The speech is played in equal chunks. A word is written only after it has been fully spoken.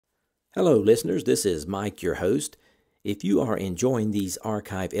Hello, listeners. This is Mike, your host. If you are enjoying these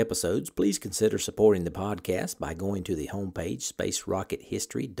archive episodes, please consider supporting the podcast by going to the homepage,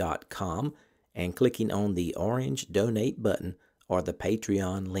 spacerockethistory.com, and clicking on the orange donate button or the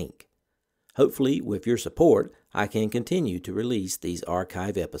Patreon link. Hopefully, with your support, I can continue to release these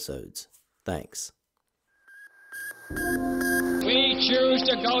archive episodes. Thanks. We choose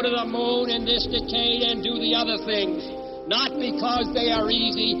to go to the moon in this decade and do the other things, not because they are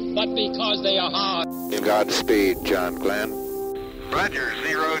easy, but because they are hard. Godspeed, John Glenn. Roger,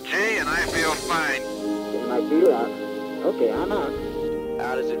 0G, and I feel fine. Getting my feet out. Okay, I'm out.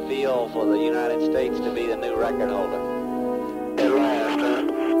 How does it feel for the United States to be the new record holder? At last, huh?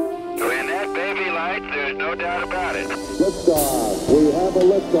 When that baby lights, there's no doubt about it. Liftoff. We have a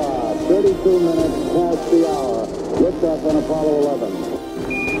liftoff. 32 minutes past the hour. Liftoff on Apollo 11.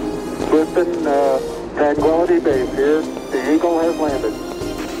 Houston, Tranquility Base here. The Eagle has landed.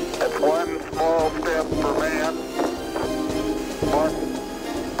 That's one small step for man, one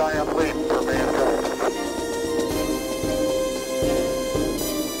giant leap for mankind.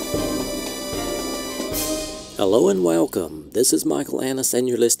 Hello and welcome. This is Michael Annis, and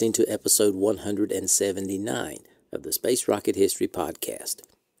you're listening to episode 179 of the Space Rocket History Podcast.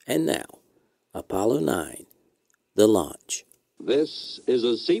 And now, Apollo 9, the launch. This is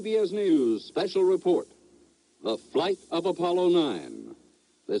a CBS News special report. The flight of Apollo 9.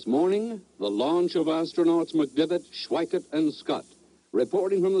 This morning, the launch of astronauts McDivitt, Schweikert, and Scott.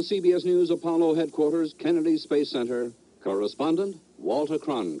 Reporting from the CBS News Apollo headquarters, Kennedy Space Center, correspondent Walter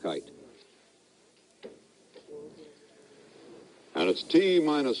Cronkite. And it's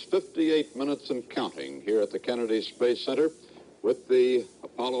T-minus 58 minutes and counting here at the Kennedy Space Center with the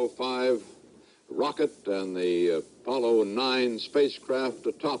Apollo 5 rocket and the Apollo 9 spacecraft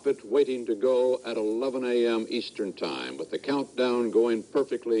atop it, waiting to go at 11 a.m. Eastern Time, with the countdown going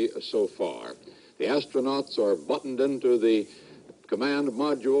perfectly so far. The astronauts are buttoned into the command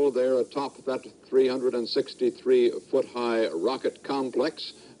module there atop that 363-foot-high rocket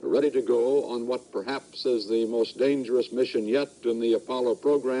complex, ready to go on what perhaps is the most dangerous mission yet in the Apollo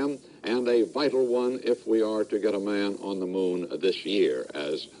program, and a vital one if we are to get a man on the moon this year,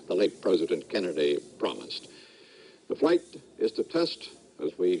 as the late President Kennedy promised. The flight is to test,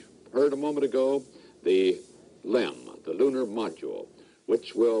 as we heard a moment ago, the LEM, the lunar module,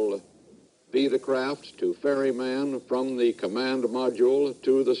 which will be the craft to ferry man from the command module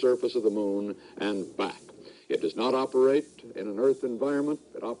to the surface of the moon and back. It does not operate in an Earth environment.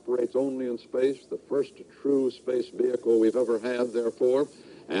 It operates only in space, the first true space vehicle we've ever had, therefore,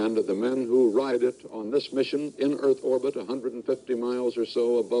 and the men who ride it on this mission in Earth orbit, 150 miles or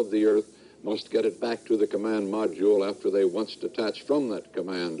so above the Earth, must get it back to the command module after they once detach from that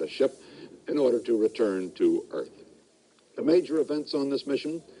command ship in order to return to Earth. The major events on this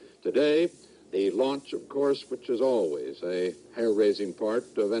mission today, the launch, of course, which is always a hair-raising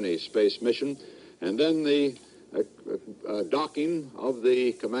part of any space mission, and then the docking of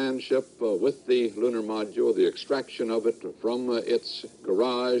the command ship with the lunar module, the extraction of it from its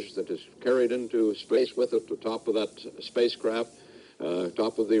garage that is carried into space with it, the top of that spacecraft,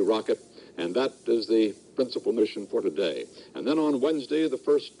 top of the rocket, and that is the principal mission for today. And then on Wednesday, the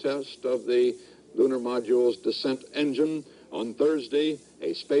first test of the lunar module's descent engine. On Thursday,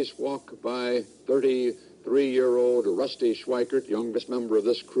 a spacewalk by 33-year-old Rusty Schweikert, youngest member of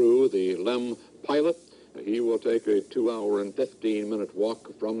this crew, the LEM pilot. He will take a 2-hour and 15-minute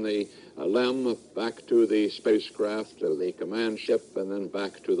walk from the LEM back to the spacecraft, to the command ship, and then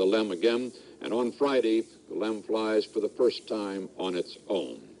back to the LEM again. And on Friday, the LEM flies for the first time on its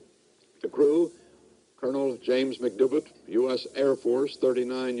own. The crew, Colonel James McDivitt, U.S. Air Force,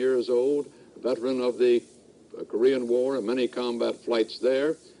 39 years old, veteran of the Korean War and many combat flights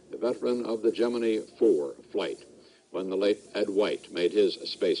there, the veteran of the Gemini 4 flight, when the late Ed White made his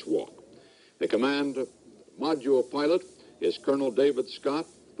spacewalk. The command module pilot is Colonel David Scott,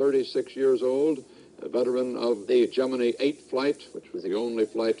 36 years old, a veteran of the Gemini 8 flight, which was the only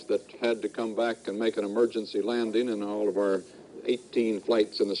flight that had to come back and make an emergency landing in all of our 18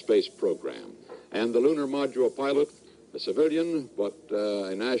 flights in the space program. And the lunar module pilot, a civilian, but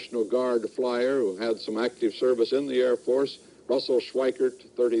a National Guard flyer who had some active service in the Air Force, Russell Schweikert,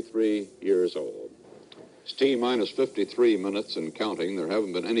 33 years old. It's T-minus 53 minutes and counting. There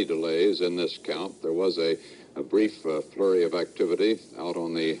haven't been any delays in this count. There was a brief flurry of activity out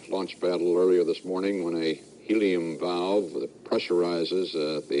on the launch pad a little earlier this morning when a helium valve that pressurizes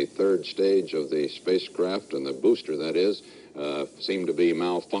the third stage of the spacecraft, and the booster, that is, seemed to be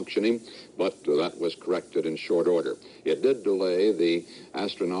malfunctioning, but that was corrected in short order. It did delay the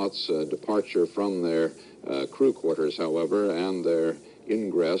astronauts' departure from their crew quarters, however, and their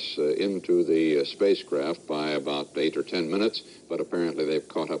ingress into the spacecraft by about 8 or 10 minutes, but apparently they've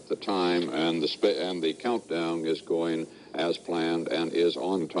caught up the time, and the countdown is going as planned and is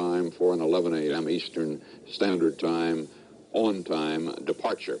on time for an 11 a.m. Eastern Standard Time on-time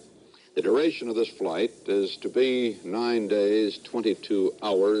departure. The duration of this flight is to be 9 days, 22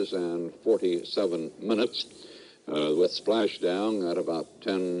 hours, and 47 minutes, with splashdown at about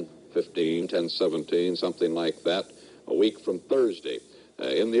 10:15, 10:17, something like that, a week from Thursday,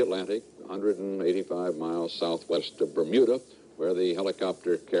 in the Atlantic, 185 miles southwest of Bermuda, where the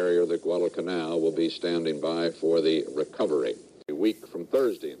helicopter carrier, the Guadalcanal, will be standing by for the recovery. A week from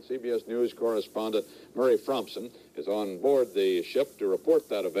Thursday, and CBS News correspondent Murray Fromson is on board the ship to report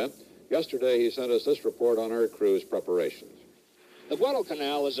that event. Yesterday, he sent us this report on her crew's preparations. The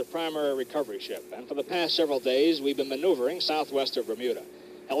Guadalcanal is a primary recovery ship, and for the past several days, we've been maneuvering southwest of Bermuda.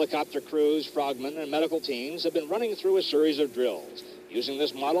 Helicopter crews, frogmen, and medical teams have been running through a series of drills, using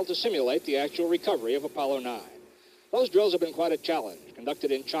this model to simulate the actual recovery of Apollo 9. Those drills have been quite a challenge,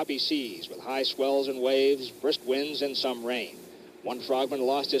 conducted in choppy seas with high swells and waves, brisk winds, and some rain. One frogman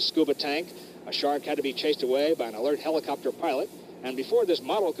lost his scuba tank, a shark had to be chased away by an alert helicopter pilot, and before this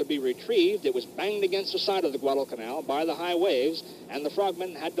model could be retrieved, it was banged against the side of the Guadalcanal by the high waves, and the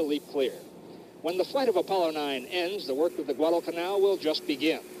frogmen had to leap clear. When the flight of Apollo 9 ends, the work of the Guadalcanal will just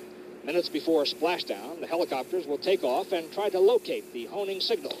begin. Minutes before splashdown, the helicopters will take off and try to locate the honing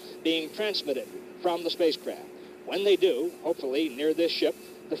signal being transmitted from the spacecraft. When they do, hopefully near this ship,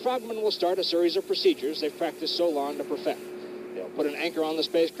 the frogmen will start a series of procedures they've practiced so long to perfect. They'll put an anchor on the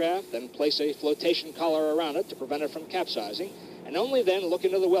spacecraft, then place a flotation collar around it to prevent it from capsizing, and only then look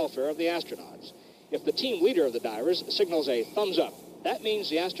into the welfare of the astronauts. If the team leader of the divers signals a thumbs up, that means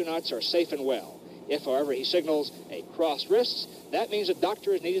the astronauts are safe and well. If, however, he signals a crossed wrists, that means a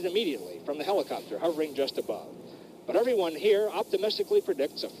doctor is needed immediately from the helicopter hovering just above. But everyone here optimistically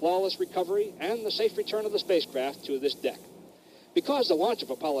predicts a flawless recovery and the safe return of the spacecraft to this deck. Because the launch of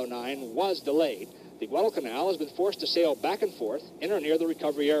Apollo 9 was delayed, the Guadalcanal has been forced to sail back and forth in or near the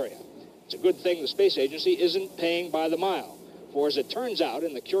recovery area. It's a good thing the space agency isn't paying by the mile, for as it turns out,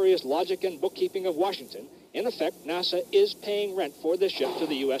 in the curious logic and bookkeeping of Washington, in effect, NASA is paying rent for this ship to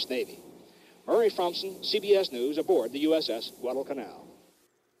the U.S. Navy. Murray Fromson, CBS News, aboard the USS Guadalcanal.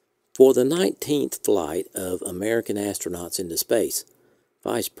 For the 19th flight of American astronauts into space,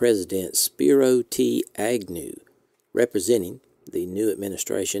 Vice President Spiro T. Agnew, representing the new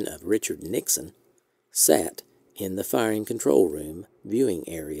administration of Richard Nixon, sat in the firing control room viewing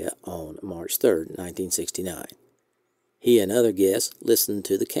area on March 3, 1969. He and other guests listened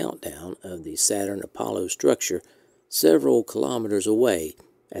to the countdown of the Saturn-Apollo structure several kilometers away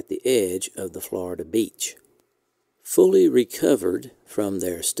at the edge of the Florida beach. Fully recovered from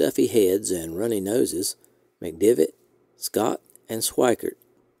their stuffy heads and runny noses, McDivitt, Scott, and Schweikert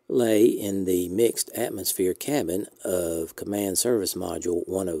lay in the mixed atmosphere cabin of Command Service Module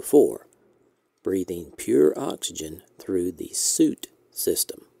 104, breathing pure oxygen through the suit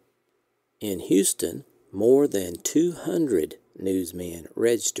system. In Houston, more than 200 newsmen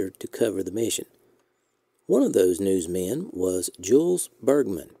registered to cover the mission. One of those newsmen was Jules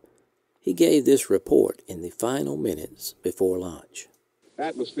Bergman. He gave this report in the final minutes before launch.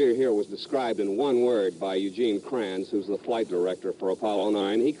 Atmosphere here was described in one word by Eugene Kranz, who's the flight director for Apollo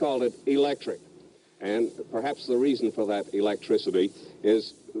 9. He called it electric. And perhaps the reason for that electricity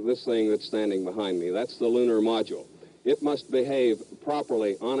is this thing that's standing behind me. That's the lunar module. It must behave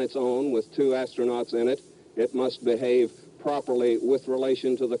properly on its own with 2 astronauts in it. It must behave properly with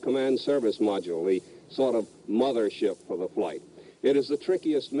relation to the Command Service Module, the sort of mothership for the flight. It is the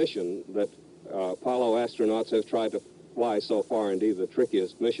trickiest mission that Apollo astronauts have tried to fly so far, indeed the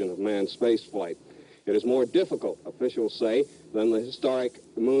trickiest mission of manned space flight. It is more difficult, officials say, than the historic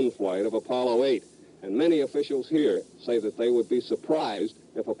moon flight of Apollo 8. And many officials here say that they would be surprised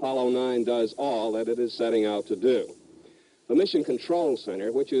if Apollo 9 does all that it is setting out to do. The Mission Control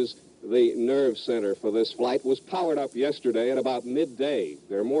Center, which is the nerve center for this flight, was powered up yesterday at about midday.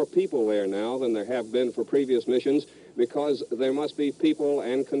 There are more people there now than there have been for previous missions because there must be people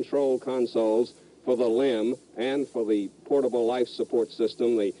and control consoles for the LIM and for the portable life support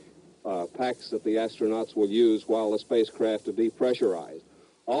system, the packs that the astronauts will use while the spacecraft are depressurized.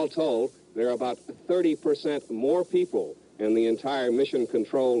 All told, there are about 30% more people in the entire Mission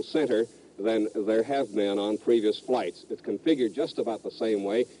Control Center than there have been on previous flights. It's configured just about the same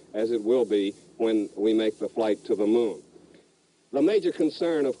way as it will be when we make the flight to the moon. The major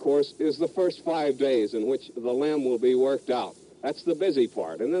concern, of course, is the first 5 days in which the LIM will be worked out. That's the busy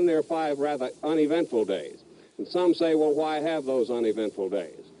part. And then there are 5 rather uneventful days. And some say, well, why have those uneventful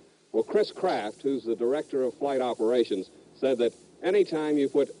days? Well, Chris Kraft, who's the director of flight operations, said that Anytime you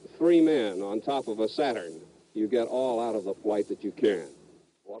put 3 men on top of a Saturn, you get all out of the flight that you can.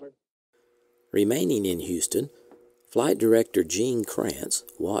 Walter? Remaining in Houston, Flight Director Gene Kranz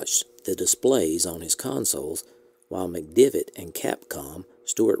watched the displays on his consoles while McDivitt and Capcom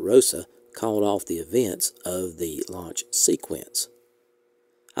Stuart Rosa called off the events of the launch sequence.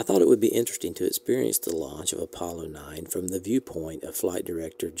 I thought it would be interesting to experience the launch of Apollo 9 from the viewpoint of Flight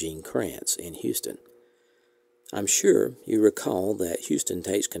Director Gene Kranz in Houston. I'm sure you recall that Houston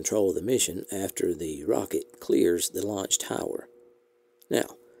takes control of the mission after the rocket clears the launch tower.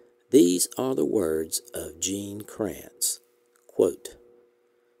 Now, these are the words of Gene Kranz. Quote,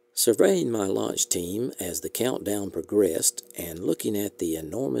 "Surveying my launch team as the countdown progressed and looking at the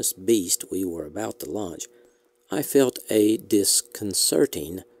enormous beast we were about to launch, I felt a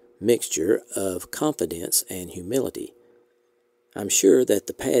disconcerting mixture of confidence and humility. I'm sure that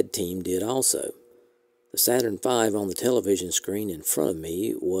the pad team did also. The Saturn V on the television screen in front of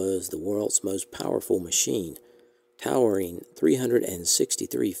me was the world's most powerful machine, towering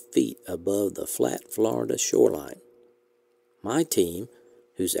 363 feet above the flat Florida shoreline. My team,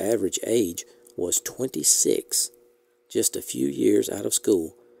 whose average age was 26, just a few years out of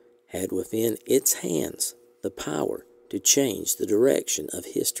school, had within its hands the power to change the direction of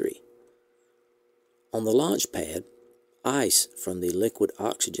history. On the launch pad, ice from the liquid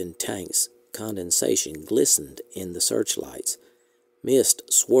oxygen tanks condensation glistened in the searchlights. Mist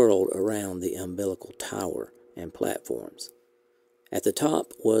swirled around the umbilical tower and platforms. At the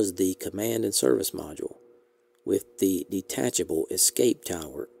top was the command and service module, with the detachable escape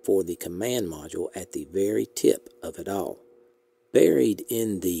tower for the command module at the very tip of it all. Buried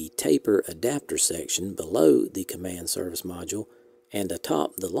in the taper adapter section below the command service module and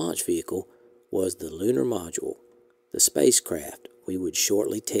atop the launch vehicle was the lunar module, the spacecraft we would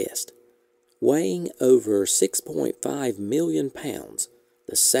shortly test. Weighing over 6.5 million pounds,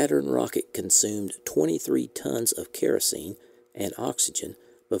 the Saturn rocket consumed 23 tons of kerosene and oxygen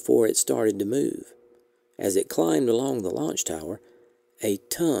before it started to move. As it climbed along the launch tower, a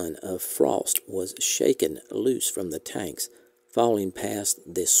ton of frost was shaken loose from the tanks, falling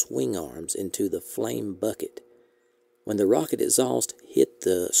past the swing arms into the flame bucket. When the rocket exhaust hit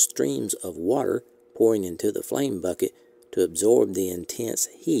the streams of water pouring into the flame bucket to absorb the intense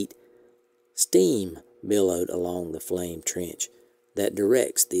heat, steam billowed along the flame trench that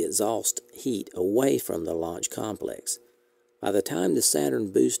directs the exhaust heat away from the launch complex. By the time the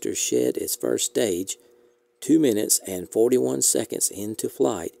Saturn booster shed its first stage, 2 minutes and 41 seconds into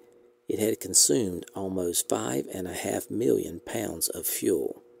flight, it had consumed almost 5.5 million pounds of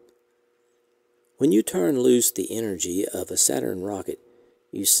fuel. When you turn loose the energy of a Saturn rocket,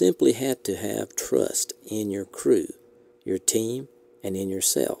 you simply had to have trust in your crew, your team, and in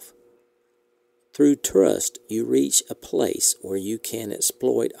yourself. Through trust, you reach a place where you can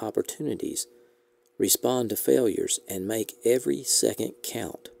exploit opportunities, respond to failures, and make every second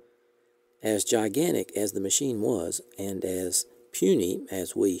count. As gigantic as the machine was, and as puny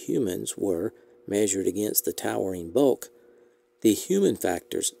as we humans were measured against the towering bulk, the human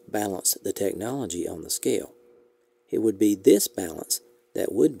factors balanced the technology on the scale. It would be this balance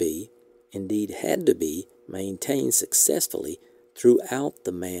that would be, indeed had to be, maintained successfully throughout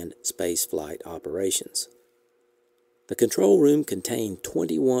the manned spaceflight operations. The control room contained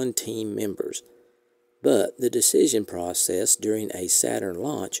 21 team members, but the decision process during a Saturn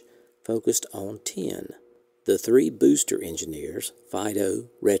launch focused on 10. The 3 booster engineers, Fido,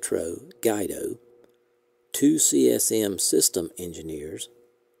 Retro, Guido, 2 CSM system engineers,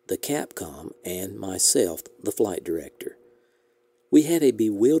 the Capcom, and myself, the flight director. We had a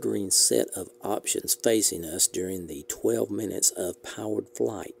bewildering set of options facing us during the 12 minutes of powered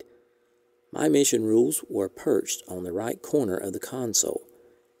flight. My mission rules were perched on the right corner of the console,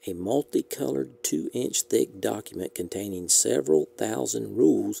 a multicolored 2-inch thick document containing several thousand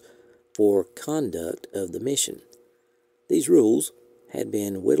rules for conduct of the mission. These rules had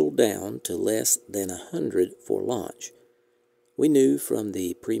been whittled down to less than 100 for launch. We knew from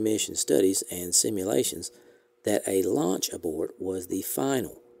the pre-mission studies and simulations that a launch abort was the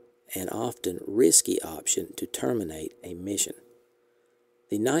final and often risky option to terminate a mission.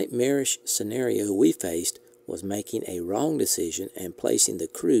 The nightmarish scenario we faced was making a wrong decision and placing the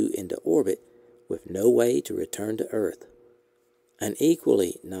crew into orbit with no way to return to Earth. An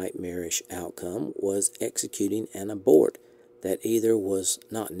equally nightmarish outcome was executing an abort that either was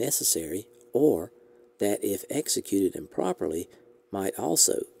not necessary or that, if executed improperly, might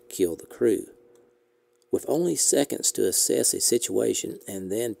also kill the crew. With only seconds to assess a situation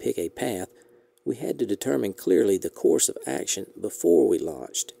and then pick a path, we had to determine clearly the course of action before we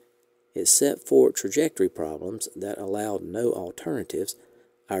launched. Except for trajectory problems that allowed no alternatives,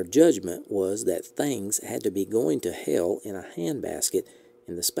 our judgment was that things had to be going to hell in a handbasket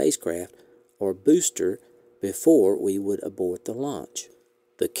in the spacecraft or booster before we would abort the launch.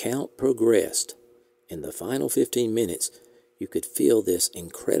 The count progressed. In the final 15 minutes, you could feel this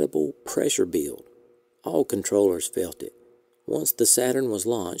incredible pressure build. All controllers felt it. Once the Saturn was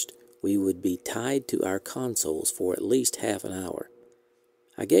launched, we would be tied to our consoles for at least half an hour.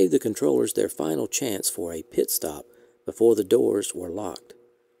 I gave the controllers their final chance for a pit stop before the doors were locked.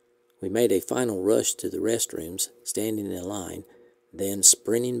 We made a final rush to the restrooms, standing in line, then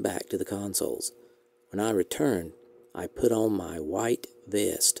sprinting back to the consoles. When I returned, I put on my white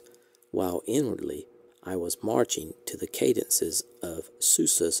vest, while inwardly I was marching to the cadences of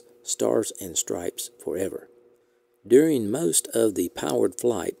Sousa's Stars and Stripes Forever. During most of the powered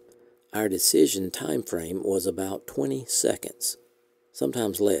flight, our decision time frame was about 20 seconds,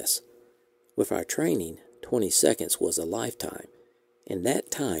 sometimes less. With our training, 20 seconds was a lifetime. In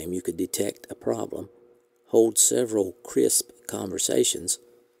that time, you could detect a problem, hold several crisp conversations,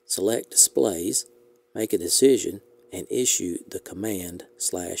 select displays, make a decision, and issue the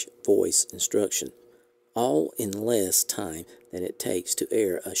command/voice instruction, all in less time than it takes to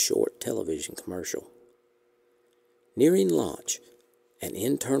air a short television commercial. Nearing launch, an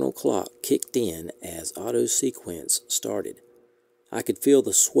internal clock kicked in as auto sequence started. I could feel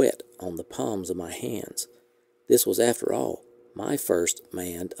the sweat on the palms of my hands. This was, after all, my first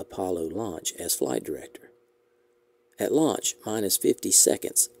manned Apollo launch as flight director. At launch, minus 50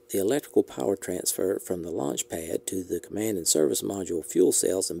 seconds, the electrical power transfer from the launch pad to the command and service module fuel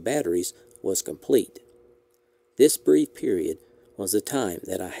cells and batteries was complete. This brief period was the time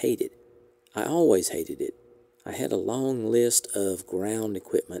that I hated. I always hated it. I had a long list of ground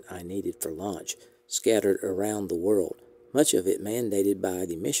equipment I needed for launch, scattered around the world, much of it mandated by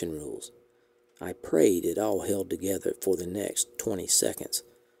the mission rules. I prayed it all held together for the next 20 seconds.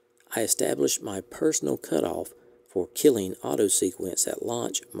 I established my personal cutoff for killing auto sequence at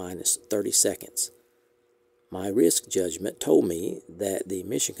launch minus 30 seconds. My risk judgment told me that the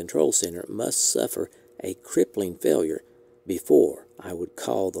Mission Control Center must suffer a crippling failure before I would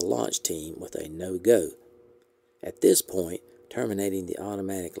call the launch team with a no-go. At this point, terminating the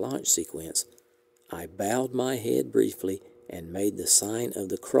automatic launch sequence, I bowed my head briefly and made the sign of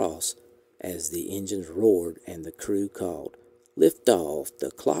the cross as the engines roared and the crew called, "Lift off,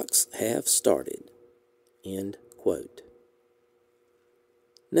 the clocks have started." End quote.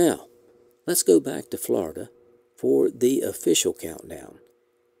 Now, let's go back to Florida for the official countdown.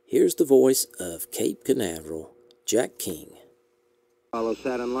 Here's the voice of Cape Canaveral, Jack King. Apollo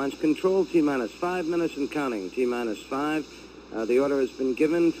Saturn launch control, T-minus 5 minutes and counting. T-minus 5. The order has been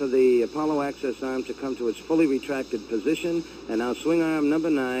given for the Apollo access arm to come to its fully retracted position, and now swing arm number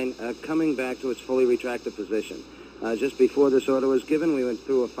 9 coming back to its fully retracted position. Just before this order was given, we went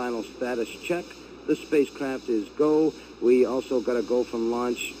through a final status check. The spacecraft is go. We also got a go from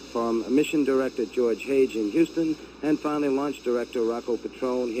launch from Mission Director George Hage in Houston, and finally Launch Director Rocco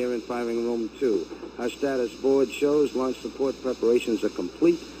Petrone here in Firing Room 2. Our status board shows launch support preparations are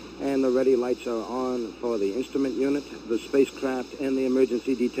complete, and the ready lights are on for the instrument unit, the spacecraft, and the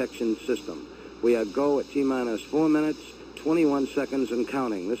emergency detection system. We are go at T-minus 4 minutes, 21 seconds and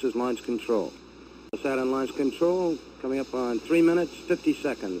counting. This is launch control. Saturn launch control coming up on 3 minutes, 50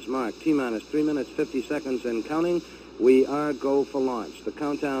 seconds. Mark, T-minus 3 minutes, 50 seconds and counting. We are go for launch. The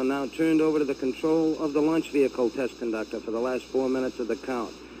countdown now turned over to the control of the launch vehicle test conductor for the last 4 minutes of the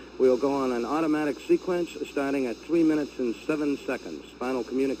count. We will go on an automatic sequence starting at 3 minutes and 7 seconds. Final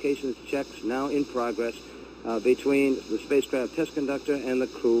communications checks now in progress between the spacecraft test conductor and the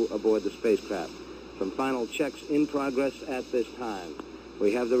crew aboard the spacecraft. Some final checks in progress at this time.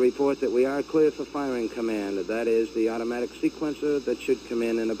 We have the report that we are clear for firing command. That is the automatic sequencer that should come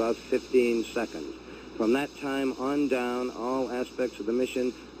in about 15 seconds. From that time on down, all aspects of the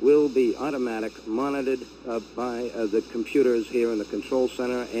mission will be automatic, monitored by the computers here in the control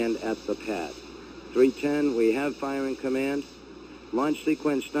center and at the pad. 310, we have firing command. Launch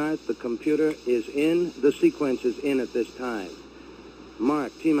sequence start. The computer is in. The sequence is in at this time.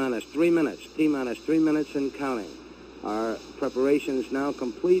 Mark, T-minus 3 minutes. T-minus 3 minutes and counting. Our preparation is now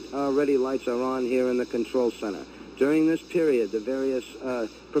complete. Our ready lights are on here in the control center. During this period, the various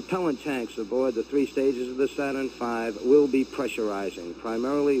propellant tanks aboard the 3 stages of the Saturn V will be pressurizing.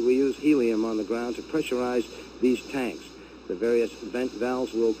 Primarily, we use helium on the ground to pressurize these tanks. The various vent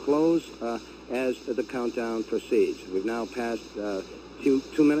valves will close as the countdown proceeds. We've now passed 2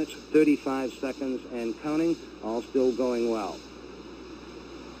 minutes, 35 seconds and counting, all still going well.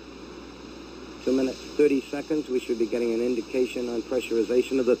 2 minutes, 30 seconds. We should be getting an indication on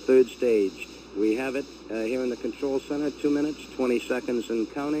pressurization of the third stage. We have it here in the control center, 2 minutes, 20 seconds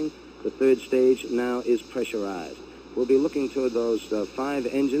and counting. The third stage now is pressurized. We'll be looking toward those 5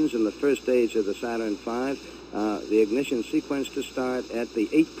 engines in the first stage of the Saturn V. The ignition sequence to start at the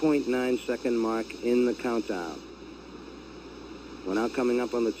 8.9 second mark in the countdown. We're now coming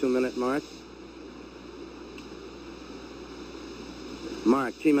up on the 2 minute mark.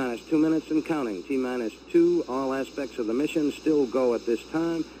 Mark, T-minus 2 minutes and counting. T-minus 2, all aspects of the mission still go at this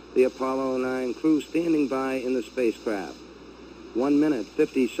time. The Apollo 9 crew standing by in the spacecraft. 1 minute,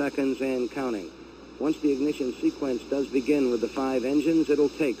 50 seconds and counting. Once the ignition sequence does begin with the 5 engines, it'll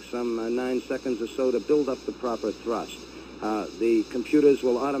take some 9 seconds or so to build up the proper thrust. The computers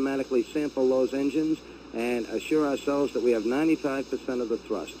will automatically sample those engines and assure ourselves that we have 95% of the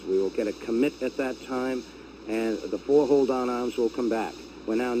thrust. We will get a commit at that time, and the 4 hold-on arms will come back.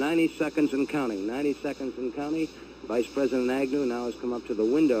 We're now 90 seconds and counting. 90 seconds and counting. Vice President Agnew now has come up to the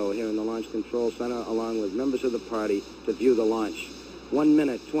window here in the Launch Control Center along with members of the party to view the launch. 1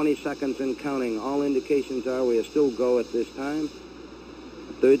 minute, 20 seconds and counting. All indications are we are still go at this time.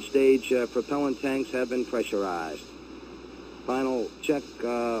 Third stage propellant tanks have been pressurized. Final check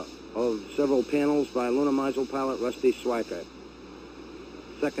of several panels by lunar module pilot Rusty Schweikert.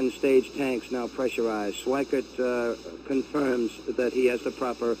 Second stage tanks now pressurized. Schweikert confirms that he has the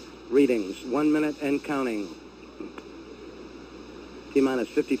proper readings. 1 minute and counting. T-minus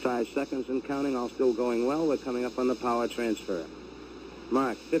 55 seconds and counting, all still going well. We're coming up on the power transfer.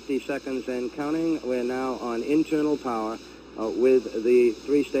 Mark, 50 seconds and counting. We're now on internal power with the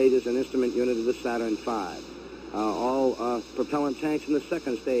 3 stages and instrument unit of the Saturn V. All propellant tanks in the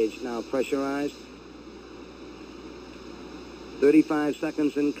second stage now pressurized. 35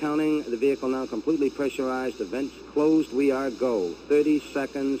 seconds and counting. The vehicle now completely pressurized. The vents closed. We are go. 30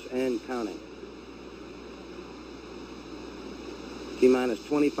 seconds and counting. T-minus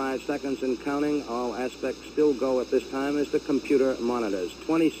 25 seconds and counting. All aspects still go at this time as the computer monitors.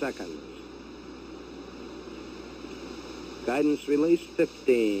 20 seconds. Guidance release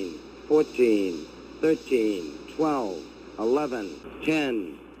 15, 14, 13, 12, 11,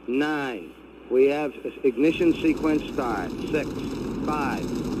 10, 9. We have ignition sequence start. 6,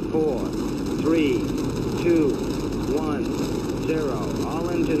 5, 4, 3, 2, 1, 0. All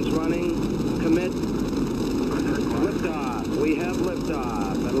engines running. Commit. Liftoff. We have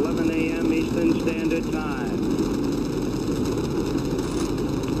liftoff at 11 a.m. Eastern Standard Time.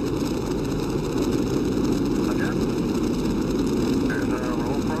 There's our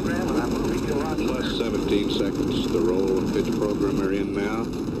roll program, and I'm moving to launch. Plus 17 seconds. The roll and pitch program are in now.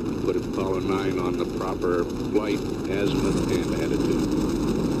 Put Apollo 9 on the proper flight, azimuth, and attitude.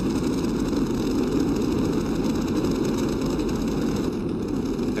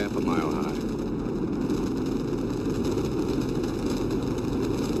 Half a mile high.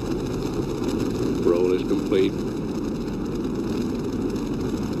 Roll is complete.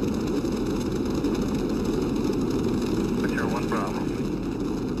 Picture 1 Bravo.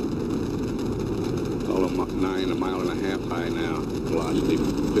 Apollo 9 a mile and a half high now. Velocity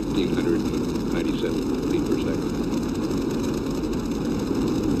 1,597 feet per second.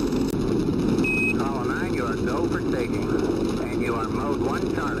 Apollo 9, you are go for staging. And you are mode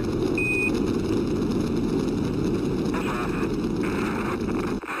 1 Charlie.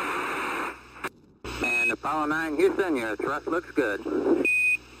 And Apollo 9 Houston, your thrust looks good.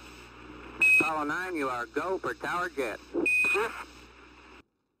 Apollo 9, you are go for tower jet.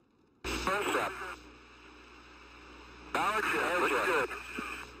 First up. Tower jet, looks good.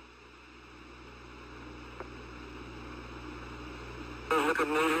 Look at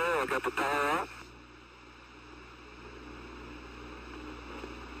me here, I got the power off.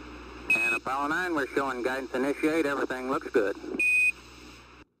 And Apollo 9, we're showing guidance initiate. Everything looks good.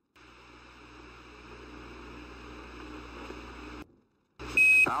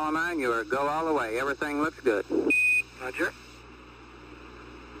 Apollo 9, you are go all the way. Everything looks good. Roger.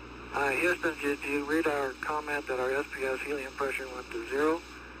 Houston, did you read our comment that our SPS helium pressure went to 0?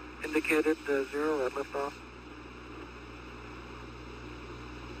 Indicated 0 at liftoff?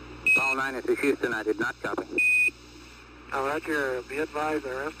 Apollo 9, this is Houston. I did not copy. Roger. Be advised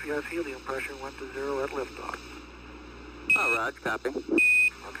our SPS helium pressure went to 0 at liftoff. Roger, copy.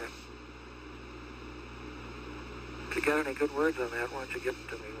 Okay. If you got any good words on that, why don't you give them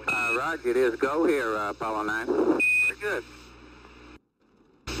to me? Roger, it is go here, Apollo 9. Very good.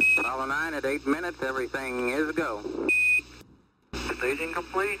 Apollo 9 at 8 minutes, everything is go. Staging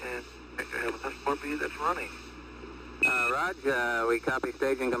complete, and you have an S4B that's running. Roger, we copy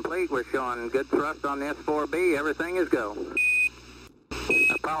staging complete. We're showing good thrust on the S4B. Everything is go.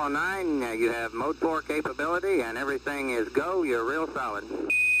 Apollo 9, you have mode 4 capability and everything is go. You're real solid.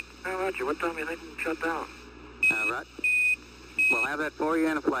 Roger. What time do you think we can shut down? Right. We'll have that for you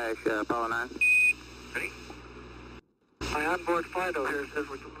in a flash, Apollo 9. Ready? My onboard Fido here says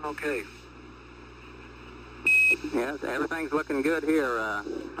we're doing okay. Yes, everything's looking good here,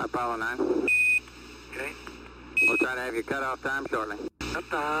 Apollo 9. Okay. We'll try to have you cut off time shortly. Shut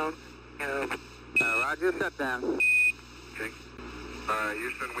down. Roger, shut down. Okay.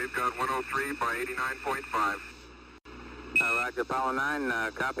 Houston, we've got 103 by 89.5. Roger, Apollo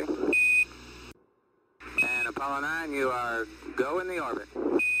 9, copy. And Apollo 9, you are go in the orbit.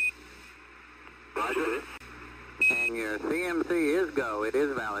 Roger. And your CMC is go. It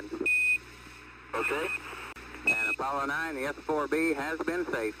is valid. Okay. And Apollo 9, the S4B has been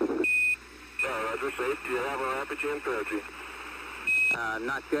safe. Roger, safe. Do you have our apogee and perigee?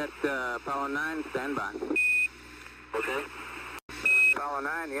 Not yet, Apollo 9, stand by. Okay. Apollo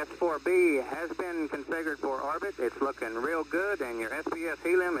 9, the S4B has been configured for orbit. It's looking real good, and your SPS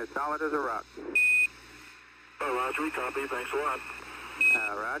helium is solid as a rock. Roger, copy. Thanks a lot.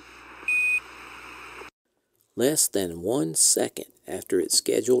 Rod. Less than 1 second after its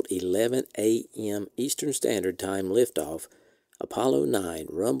scheduled 11 a.m. Eastern Standard Time liftoff, Apollo 9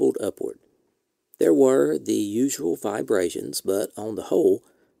 rumbled upward. There were the usual vibrations, but on the whole,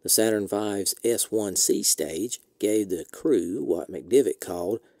 the Saturn V's S-1C stage gave the crew what McDivitt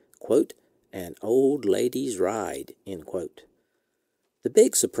called, quote, an old lady's ride, end quote. The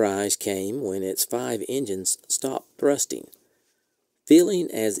big surprise came when its 5 engines stopped thrusting. Feeling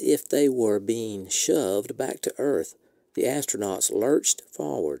as if they were being shoved back to Earth, the astronauts lurched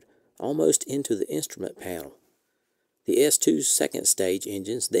forward, almost into the instrument panel. The S-2's second stage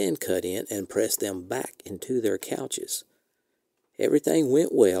engines then cut in and pressed them back into their couches. Everything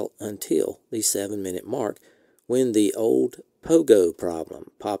went well until the 7-minute mark, when the old pogo problem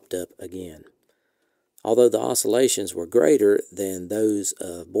popped up again. Although the oscillations were greater than those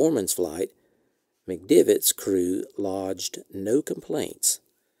of Borman's flight, McDivitt's crew lodged no complaints.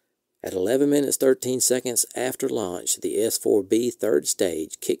 At 11 minutes 13 seconds after launch, the S-4B third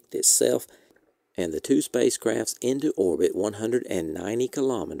stage kicked itself and the 2 spacecrafts into orbit 190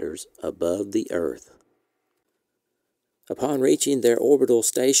 kilometers above the Earth. Upon reaching their orbital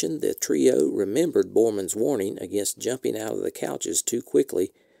station, the trio remembered Borman's warning against jumping out of the couches too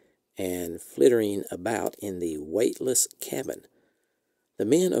quickly and flittering about in the weightless cabin. The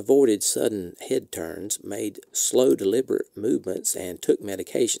men avoided sudden head turns, made slow, deliberate movements, and took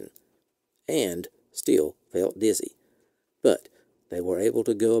medication, and still felt dizzy. But they were able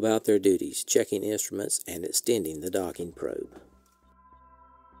to go about their duties, checking instruments and extending the docking probe.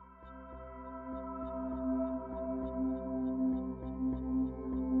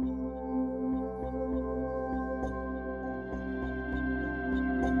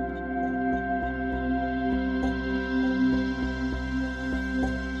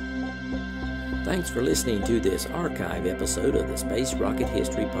 Thanks for listening to this archive episode of the Space Rocket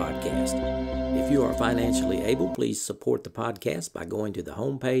History Podcast. If you are financially able, please support the podcast by going to the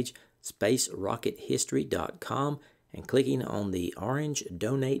homepage, spacerockethistory.com, and clicking on the orange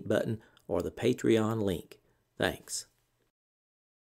Donate button or the Patreon link. Thanks.